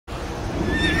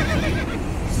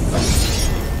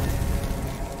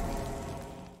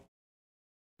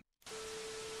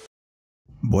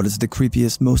What is the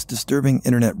creepiest, most disturbing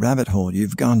internet rabbit hole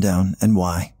you've gone down and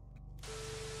why?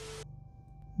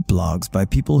 Blogs by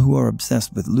people who are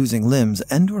obsessed with losing limbs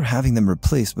and or having them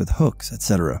replaced with hooks,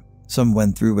 etc. Some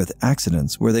went through with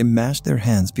accidents where they mashed their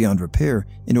hands beyond repair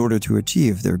in order to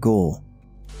achieve their goal.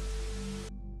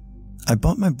 I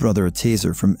bought my brother a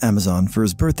taser from Amazon for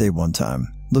his birthday one time.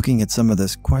 Looking at some of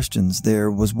the questions, there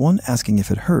was one asking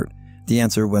if it hurt. The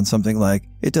answer went something like,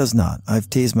 "It does not. I've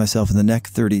tased myself in the neck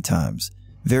 30 times.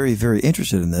 Very, very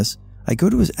interested in this, I go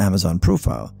to his Amazon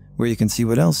profile, where you can see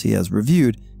what else he has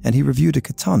reviewed, and he reviewed a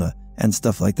katana and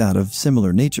stuff like that of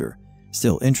similar nature.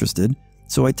 Still interested,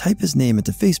 so I type his name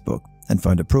into Facebook and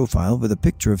find a profile with a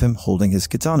picture of him holding his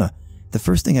katana. The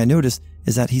first thing I notice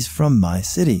is that he's from my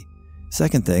city.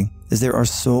 Second thing is there are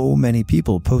so many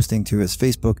people posting to his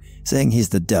Facebook saying he's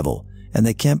the devil, and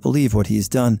they can't believe what he's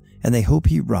done, and they hope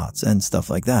he rots and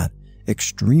stuff like that.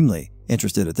 Extremely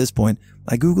interested at this point,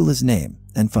 I Google his name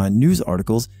and find news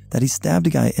articles that he stabbed a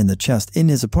guy in the chest in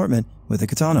his apartment with a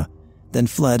katana, then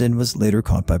fled and was later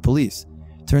caught by police.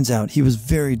 Turns out he was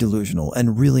very delusional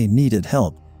and really needed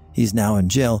help. He's now in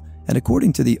jail, and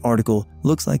according to the article,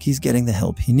 looks like he's getting the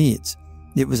help he needs.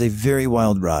 It was a very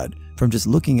wild ride from just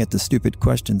looking at the stupid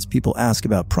questions people ask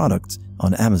about products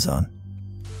on Amazon.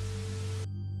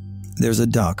 There's a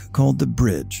doc called The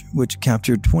Bridge, which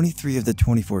captured 23 of the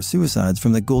 24 suicides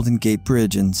from the Golden Gate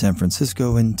Bridge in San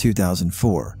Francisco in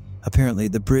 2004. Apparently,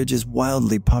 the bridge is a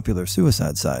wildly popular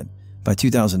suicide site. By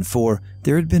 2004,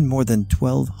 there had been more than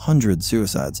 1,200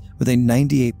 suicides with a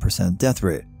 98% death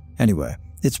rate. Anyway,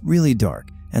 it's really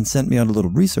dark and sent me on a little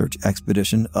research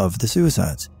expedition of the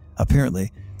suicides.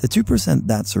 Apparently, the 2%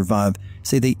 that survive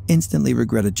say they instantly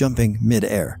regretted jumping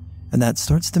mid-air, and that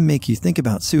starts to make you think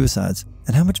about suicides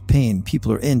and how much pain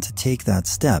people are in to take that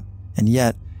step. And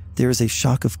yet, there is a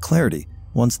shock of clarity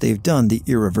once they've done the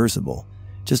irreversible.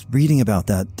 Just reading about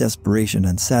that desperation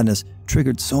and sadness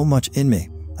triggered so much in me.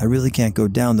 I really can't go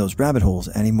down those rabbit holes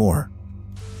anymore.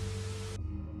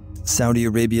 Saudi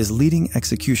Arabia's leading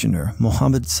executioner,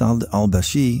 Mohammed Saad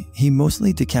al-Bashi, he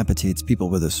mostly decapitates people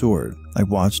with a sword. I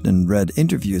watched and read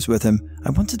interviews with him. I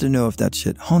wanted to know if that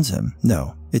shit haunts him.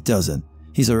 No, it doesn't.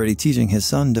 He's already teaching his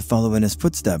son to follow in his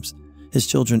footsteps. His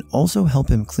children also help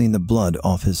him clean the blood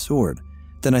off his sword.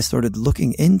 Then I started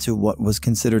looking into what was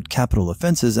considered capital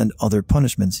offenses and other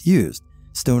punishments used.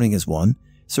 Stoning is one.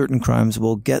 Certain crimes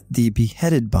will get the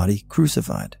beheaded body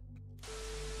crucified.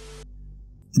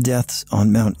 Deaths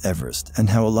on Mount Everest and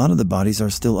how a lot of the bodies are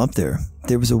still up there.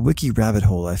 There was a wiki rabbit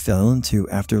hole I fell into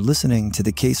after listening to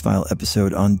the Case File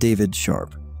episode on David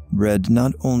Sharp. Read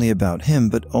not only about him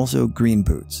but also Green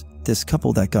Boots, this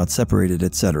couple that got separated,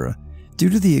 etc. Due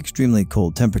to the extremely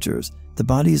cold temperatures, the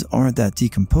bodies aren't that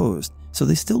decomposed, so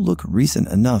they still look recent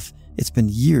enough. It's been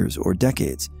years or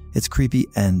decades. It's creepy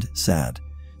and sad.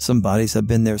 Some bodies have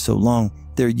been there so long,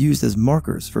 they're used as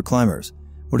markers for climbers.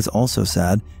 What is also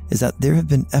sad is that there have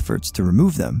been efforts to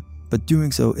remove them, but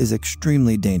doing so is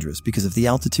extremely dangerous because of the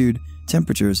altitude,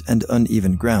 temperatures, and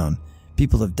uneven ground.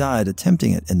 People have died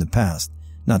attempting it in the past.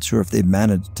 Not sure if they've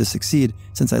managed to succeed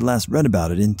since I last read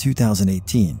about it in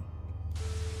 2018.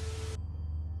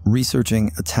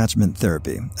 Researching attachment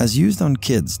therapy as used on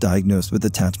kids diagnosed with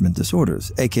attachment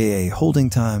disorders, aka holding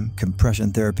time,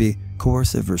 compression therapy,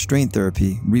 coercive restraint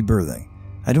therapy, rebirthing.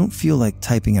 I don't feel like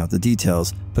typing out the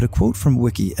details, but a quote from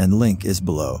Wiki and link is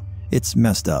below. It's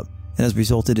messed up and has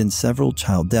resulted in several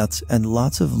child deaths and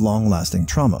lots of long-lasting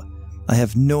trauma. I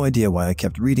have no idea why I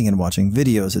kept reading and watching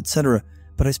videos, etc.,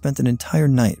 but I spent an entire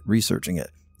night researching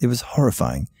it. It was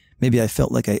horrifying. Maybe I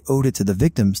felt like I owed it to the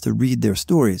victims to read their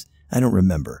stories. I don't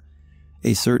remember.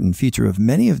 A certain feature of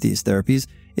many of these therapies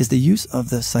is the use of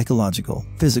the psychological,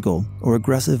 physical, or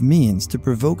aggressive means to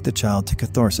provoke the child to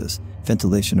catharsis,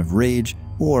 ventilation of rage,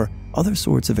 or other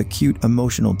sorts of acute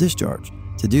emotional discharge.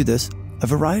 To do this, a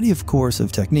variety of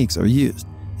coercive techniques are used,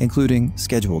 including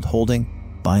scheduled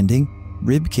holding, binding,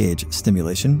 rib cage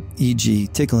stimulation, e.g.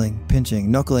 tickling,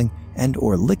 pinching, knuckling, and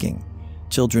or licking.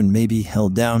 Children may be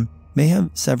held down, may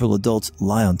have several adults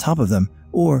lie on top of them,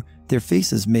 or their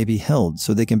faces may be held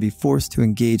so they can be forced to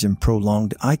engage in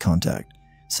prolonged eye contact.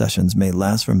 Sessions may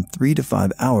last from 3 to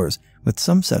 5 hours, with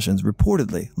some sessions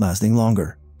reportedly lasting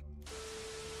longer.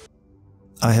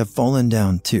 I have fallen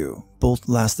down too. Both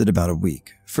lasted about a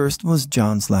week. First was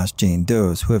John/Jane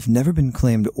Does who have never been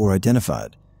claimed or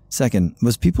identified. Second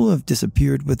was people who have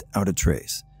disappeared without a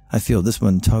trace. I feel this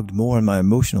one tugged more on my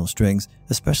emotional strings,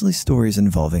 especially stories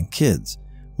involving kids.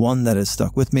 One that has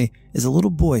stuck with me is a little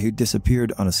boy who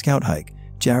disappeared on a scout hike,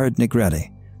 Jared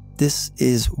Negrete. This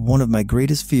is one of my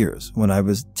greatest fears when I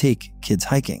was take kids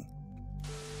hiking.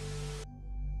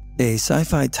 A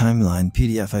sci-fi timeline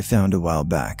PDF I found a while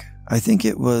back. I think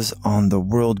it was on the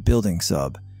World Building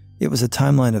sub. It was a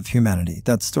timeline of humanity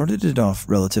that started it off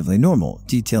relatively normal,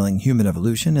 detailing human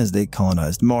evolution as they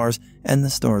colonized Mars and the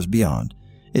stars beyond.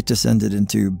 It descended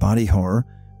into body horror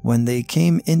when they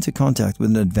came into contact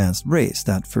with an advanced race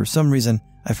that, for some reason,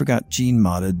 I forgot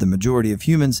gene-modded the majority of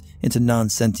humans into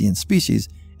non-sentient species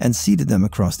and seeded them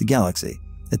across the galaxy.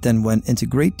 It then went into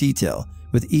great detail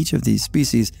with each of these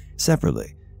species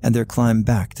separately and their climb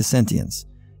back to sentience.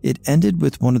 It ended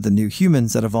with one of the new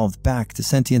humans that evolved back to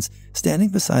sentience standing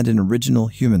beside an original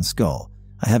human skull.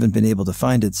 I haven't been able to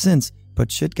find it since,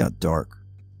 but shit got dark.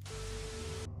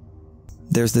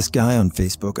 There's this guy on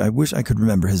Facebook, I wish I could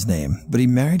remember his name, but he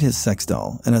married his sex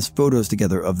doll and has photos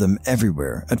together of them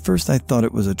everywhere. At first I thought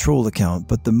it was a troll account,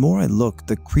 but the more I looked,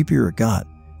 the creepier it got.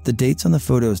 The dates on the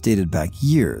photos dated back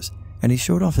years, and he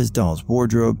showed off his doll's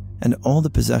wardrobe and all the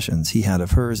possessions he had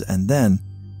of hers, and then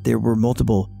there were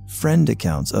multiple friend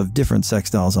accounts of different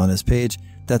sex dolls on his page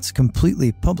that's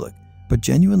completely public. But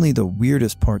genuinely the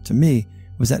weirdest part to me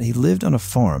was that he lived on a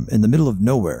farm in the middle of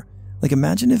nowhere. Like,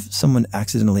 imagine if someone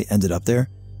accidentally ended up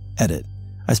there. Edit.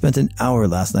 I spent an hour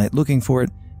last night looking for it,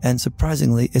 and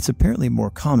surprisingly, it's apparently more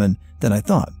common than I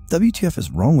thought. WTF is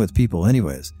wrong with people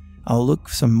anyways? I'll look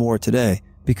some more today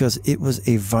because it was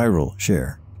a viral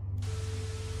share.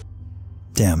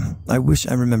 Damn, I wish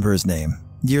I remember his name.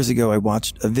 Years ago, I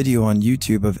watched a video on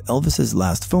YouTube of Elvis's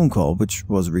last phone call, which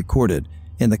was recorded.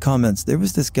 In the comments, there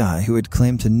was this guy who had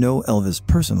claimed to know Elvis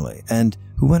personally and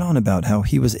who went on about how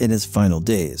he was in his final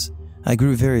days. I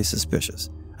grew very suspicious.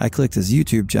 I clicked his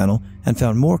YouTube channel and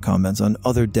found more comments on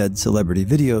other dead celebrity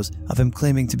videos of him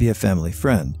claiming to be a family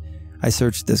friend. I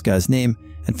searched this guy's name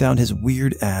and found his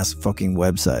weird-ass fucking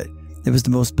website. It was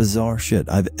the most bizarre shit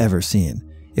I've ever seen.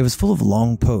 It was full of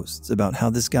long posts about how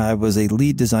this guy was a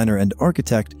lead designer and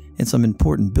architect in some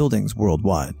important buildings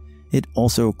worldwide. It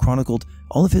also chronicled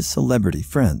all of his celebrity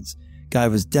friends. Guy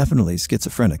was definitely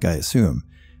schizophrenic, I assume.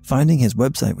 Finding his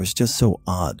website was just so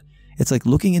odd. It's like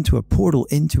looking into a portal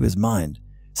into his mind.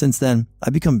 Since then,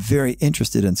 I've become very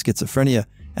interested in schizophrenia,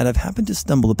 and I've happened to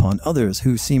stumble upon others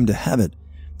who seem to have it.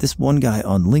 This one guy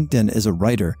on LinkedIn is a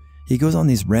writer. He goes on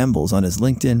these rambles on his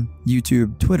LinkedIn,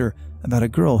 YouTube, Twitter about a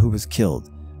girl who was killed.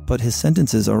 But his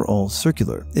sentences are all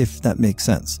circular, if that makes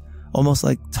sense. Almost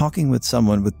like talking with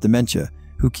someone with dementia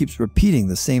who keeps repeating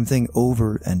the same thing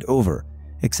over and over.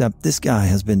 Except this guy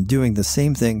has been doing the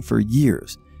same thing for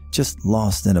years, just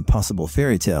lost in a possible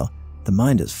fairy tale. The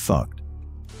mind is fucked.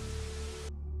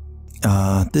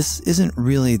 This isn't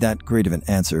really that great of an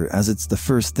answer as it's the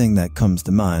first thing that comes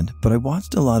to mind, but I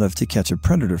watched a lot of To Catch a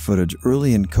Predator footage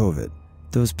early in COVID.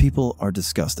 Those people are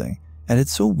disgusting. And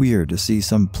it's so weird to see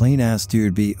some plain-ass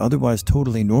dude be otherwise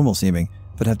totally normal-seeming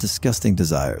but have disgusting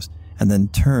desires, and then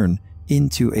turn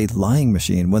into a lying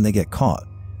machine when they get caught.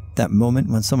 That moment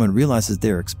when someone realizes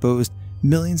they're exposed,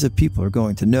 millions of people are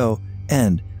going to know,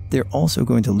 and they're also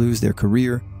going to lose their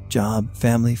career, job,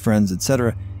 family, friends,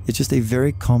 etc. It's just a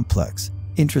very complex,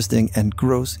 interesting, and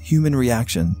gross human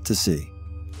reaction to see.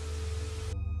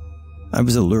 I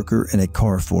was a lurker in a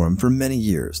car forum for many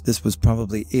years. This was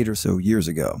probably 8 or so years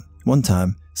ago. One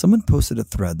time, someone posted a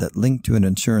thread that linked to an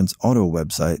insurance auto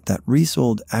website that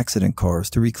resold accident cars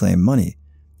to reclaim money.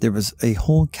 There was a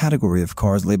whole category of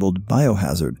cars labeled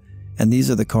biohazard, and these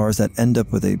are the cars that end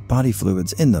up with body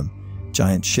fluids in them.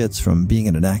 Giant shits from being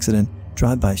in an accident,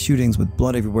 drive-by shootings with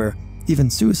blood everywhere,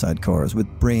 even suicide cars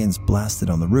with brains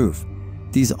blasted on the roof.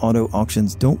 These auto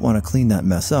auctions don't want to clean that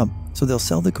mess up, so they'll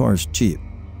sell the cars cheap.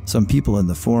 Some people in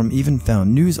the forum even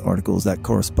found news articles that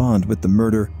correspond with the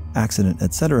murder, accident,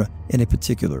 etc. in a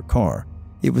particular car.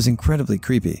 It was incredibly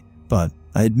creepy, but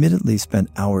I admittedly spent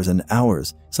hours and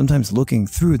hours, sometimes looking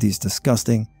through these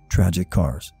disgusting, tragic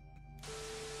cars.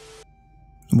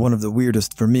 One of the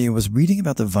weirdest for me was reading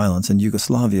about the violence in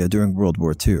Yugoslavia during World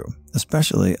War II,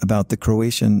 especially about the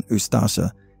Croatian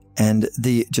Ustaša and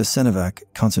the Jasenovac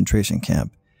concentration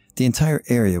camp. The entire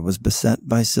area was beset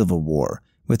by civil war,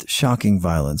 with shocking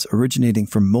violence originating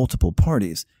from multiple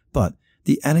parties, but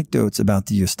the anecdotes about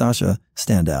the Ustaša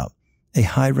stand out. A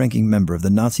high-ranking member of the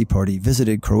Nazi Party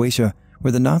visited Croatia,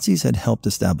 where the Nazis had helped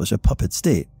establish a puppet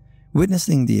state.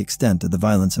 Witnessing the extent of the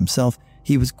violence himself,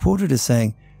 he was quoted as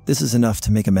saying, "This is enough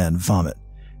to make a man vomit.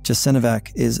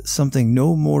 Jasenovac is something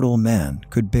no mortal man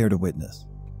could bear to witness."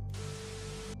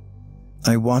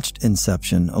 I watched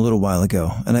Inception a little while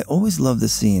ago, and I always loved the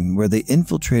scene where they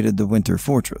infiltrated the Winter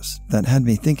Fortress. That had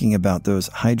me thinking about those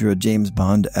Hydra James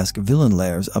Bond-esque villain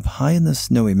lairs up high in the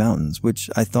snowy mountains, which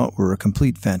I thought were a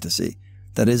complete fantasy.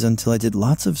 That is, until I did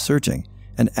lots of searching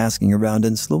and asking around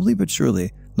and slowly but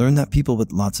surely Learned that people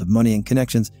with lots of money and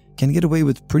connections can get away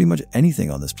with pretty much anything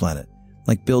on this planet,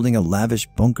 like building a lavish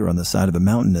bunker on the side of a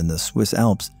mountain in the Swiss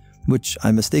Alps, which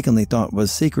I mistakenly thought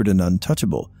was sacred and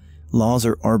untouchable. Laws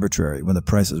are arbitrary when the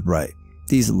price is right.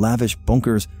 These lavish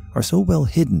bunkers are so well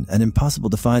hidden and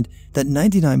impossible to find that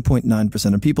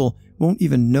 99.9% of people won't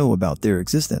even know about their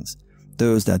existence.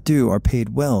 Those that do are paid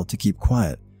well to keep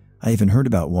quiet. I even heard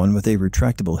about one with a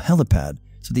retractable helipad,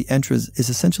 so the entrance is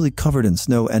essentially covered in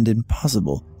snow and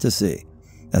impossible to see.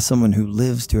 As someone who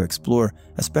lives to explore,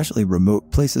 especially remote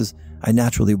places, I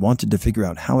naturally wanted to figure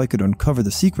out how I could uncover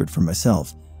the secret for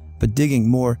myself. But digging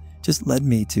more just led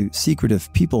me to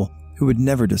secretive people who would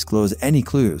never disclose any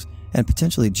clues and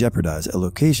potentially jeopardize a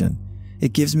location.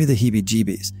 It gives me the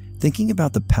heebie-jeebies, thinking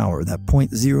about the power that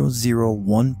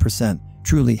 0.001%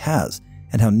 truly has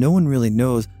and how no one really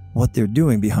knows what they're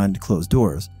doing behind closed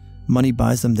doors. Money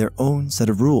buys them their own set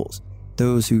of rules.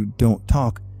 Those who don't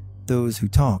talk, those who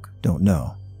talk don't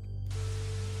know.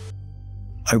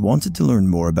 I wanted to learn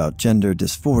more about gender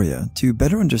dysphoria to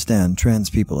better understand trans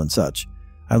people and such.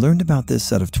 I learned about this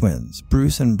set of twins,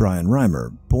 Bruce and Brian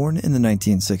Reimer, born in the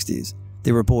 1960s.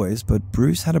 They were boys, but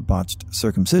Bruce had a botched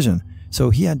circumcision, so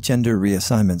he had gender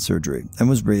reassignment surgery and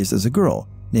was raised as a girl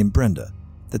named Brenda.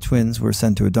 The twins were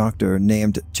sent to a doctor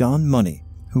named John Money,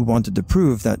 who wanted to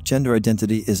prove that gender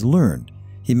identity is learned.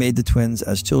 He made the twins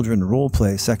as children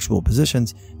role-play sexual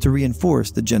positions to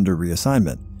reinforce the gender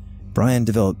reassignment. Brian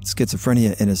developed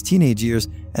schizophrenia in his teenage years,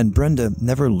 and Brenda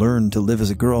never learned to live as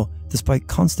a girl despite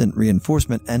constant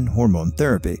reinforcement and hormone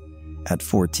therapy. At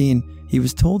 14, he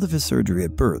was told of his surgery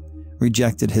at birth,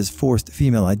 rejected his forced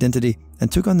female identity, and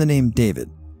took on the name David.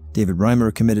 David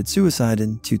Reimer committed suicide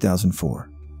in 2004.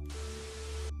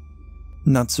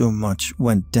 Not so much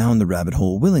went down the rabbit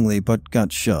hole willingly, but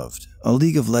got shoved. A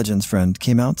League of Legends friend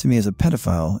came out to me as a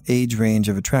pedophile, age range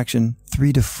of attraction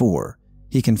 3 to 4.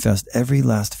 He confessed every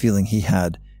last feeling he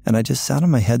had, and I just sat on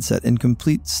my headset in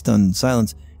complete stunned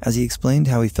silence as he explained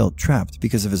how he felt trapped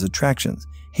because of his attractions,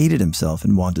 hated himself,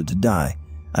 and wanted to die.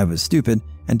 I was stupid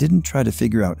and didn't try to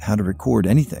figure out how to record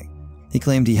anything. He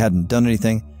claimed he hadn't done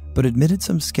anything, but admitted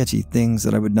some sketchy things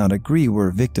that I would not agree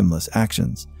were victimless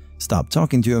actions. Stopped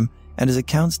talking to him, and his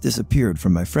accounts disappeared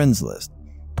from my friends list.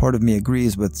 Part of me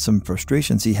agrees with some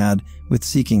frustrations he had with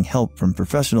seeking help from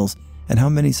professionals and how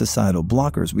many societal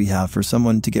blockers we have for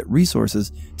someone to get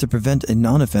resources to prevent a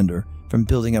non-offender from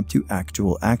building up to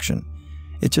actual action.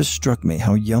 It just struck me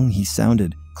how young he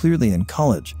sounded, clearly in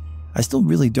college. I still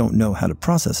really don't know how to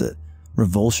process it.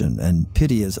 Revulsion and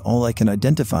pity is all I can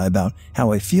identify about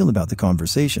how I feel about the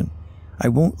conversation. I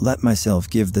won't let myself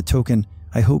give the token,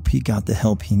 I hope he got the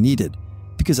help he needed,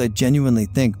 because I genuinely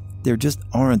think there just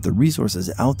aren't the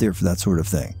resources out there for that sort of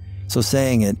thing. So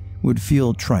saying it would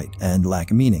feel trite and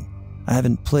lack meaning. I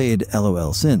haven't played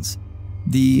LOL since.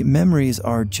 The memories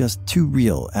are just too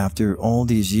real after all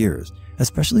these years,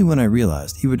 especially when I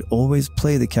realized he would always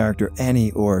play the character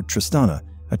Annie or Tristana,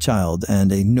 a child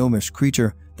and a gnomish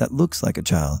creature that looks like a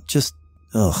child. Just,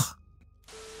 ugh.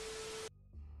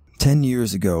 10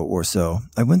 years ago or so,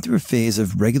 I went through a phase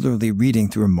of regularly reading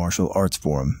through a martial arts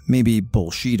forum, maybe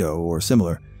Bullshido or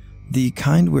similar, the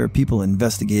kind where people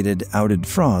investigated outed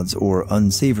frauds or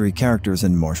unsavory characters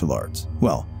in martial arts.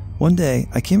 Well, one day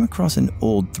I came across an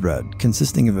old thread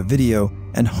consisting of a video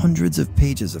and hundreds of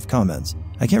pages of comments.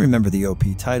 I can't remember the OP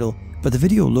title, but the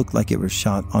video looked like it was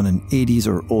shot on an 80s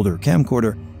or older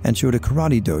camcorder and showed a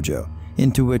karate dojo,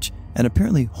 into which an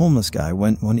apparently homeless guy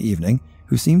went one evening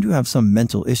who seemed to have some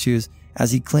mental issues,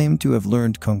 as he claimed to have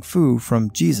learned Kung Fu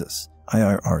from Jesus,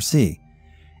 IRC.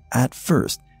 At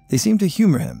first, they seemed to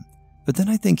humor him, but then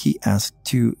I think he asked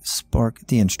to spark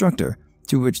the instructor,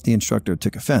 to which the instructor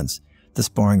took offense. The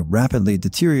sparring rapidly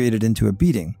deteriorated into a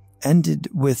beating, ended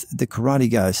with the karate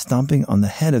guy stomping on the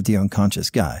head of the unconscious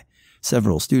guy.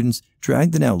 Several students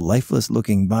dragged the now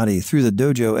lifeless-looking body through the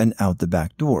dojo and out the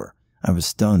back door. I was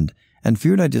stunned and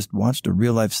feared I just watched a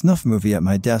real-life snuff movie at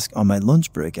my desk on my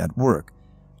lunch break at work.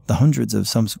 The hundreds of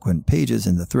subsequent pages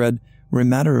in the thread were a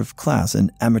matter of class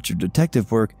and amateur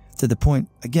detective work, to the point,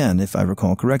 again, if I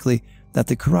recall correctly, that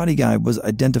the karate guy was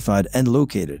identified and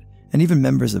located, and even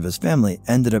members of his family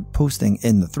ended up posting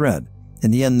in the thread.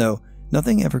 In the end, though,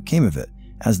 nothing ever came of it,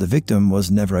 as the victim was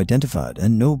never identified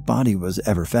and no body was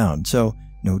ever found, so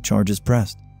no charges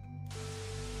pressed.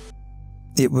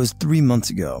 It was 3 months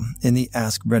ago, in the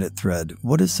Ask Reddit thread,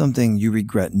 "What is something you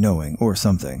regret knowing?" or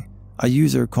something. A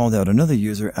user called out another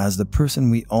user as the person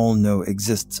we all know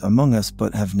exists among us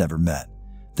but have never met.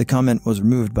 The comment was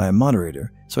removed by a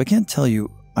moderator, so I can't tell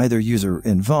you either user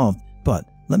involved, but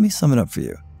let me sum it up for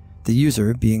you. The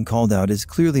user being called out is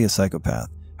clearly a psychopath.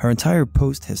 Her entire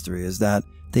post history is that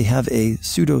They have a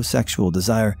pseudo-sexual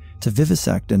desire to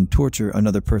vivisect and torture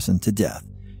another person to death.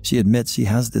 She admits she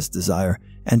has this desire,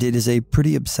 and it is a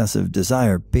pretty obsessive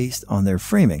desire based on their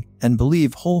framing, and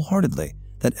believe wholeheartedly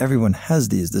that everyone has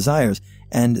these desires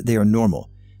and they are normal.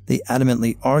 They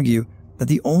adamantly argue that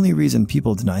the only reason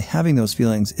people deny having those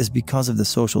feelings is because of the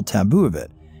social taboo of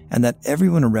it, and that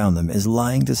everyone around them is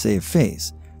lying to save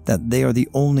face, that they are the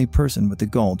only person with the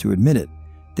gall to admit it.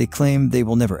 They claim they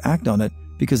will never act on it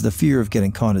because the fear of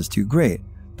getting caught is too great,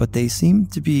 but they seem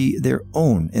to be their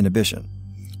own inhibition.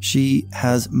 She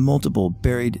has multiple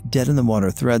buried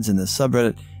dead-in-the-water threads in this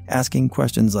subreddit asking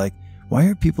questions like, why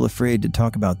are people afraid to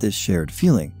talk about this shared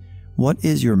feeling? What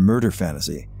is your murder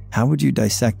fantasy? How would you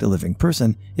dissect a living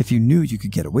person if you knew you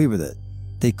could get away with it?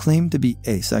 They claim to be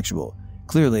asexual.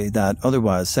 Clearly, that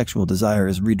otherwise sexual desire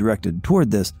is redirected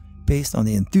toward this based on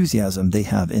the enthusiasm they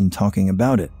have in talking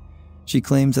about it. She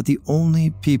claims that the only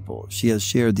people she has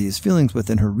shared these feelings with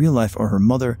in her real life are her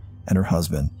mother and her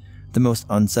husband. The most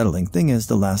unsettling thing is,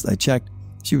 the last I checked,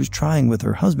 she was trying with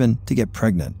her husband to get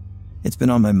pregnant. It's been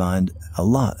on my mind a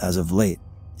lot as of late,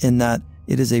 in that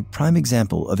it is a prime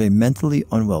example of a mentally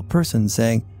unwell person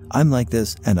saying, I'm like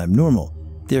this and I'm normal.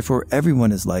 Therefore,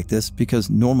 everyone is like this because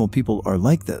normal people are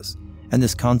like this. And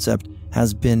this concept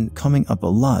has been coming up a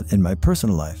lot in my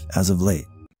personal life as of late.